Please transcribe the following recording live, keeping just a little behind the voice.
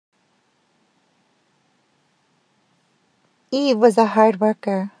Eve was a hard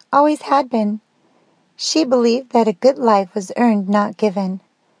worker, always had been. She believed that a good life was earned, not given.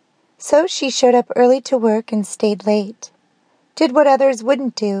 So she showed up early to work and stayed late, did what others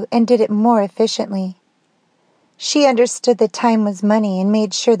wouldn't do, and did it more efficiently. She understood that time was money and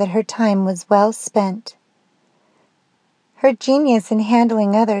made sure that her time was well spent. Her genius in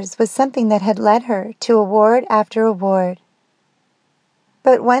handling others was something that had led her to award after award.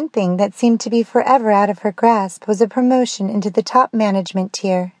 But one thing that seemed to be forever out of her grasp was a promotion into the top management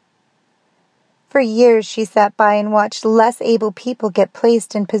tier. For years she sat by and watched less able people get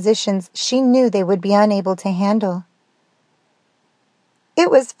placed in positions she knew they would be unable to handle.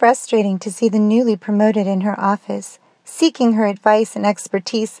 It was frustrating to see the newly promoted in her office, seeking her advice and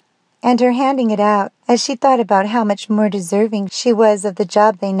expertise, and her handing it out as she thought about how much more deserving she was of the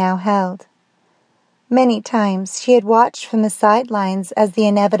job they now held. Many times she had watched from the sidelines as the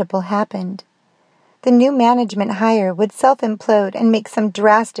inevitable happened. The new management hire would self-implode and make some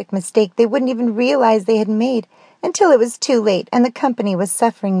drastic mistake they wouldn't even realize they had made until it was too late and the company was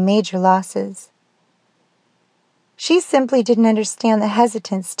suffering major losses. She simply didn't understand the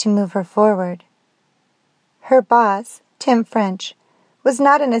hesitance to move her forward. Her boss, Tim French, was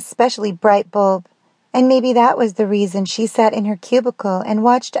not an especially bright bulb, and maybe that was the reason she sat in her cubicle and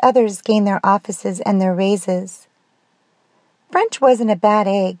watched others gain their offices and their raises. French wasn't a bad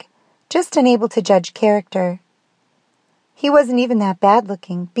egg, just unable to judge character. He wasn't even that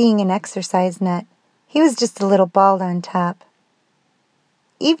bad-looking, being an exercise nut. He was just a little bald on top.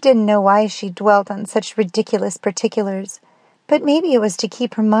 Eve didn't know why she dwelt on such ridiculous particulars, but maybe it was to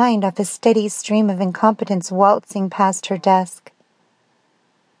keep her mind off a steady stream of incompetence waltzing past her desk.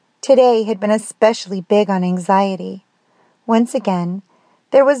 Today had been especially big on anxiety. Once again,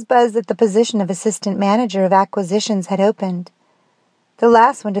 there was buzz that the position of assistant manager of acquisitions had opened. The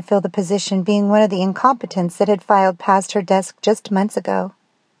last one to fill the position being one of the incompetents that had filed past her desk just months ago.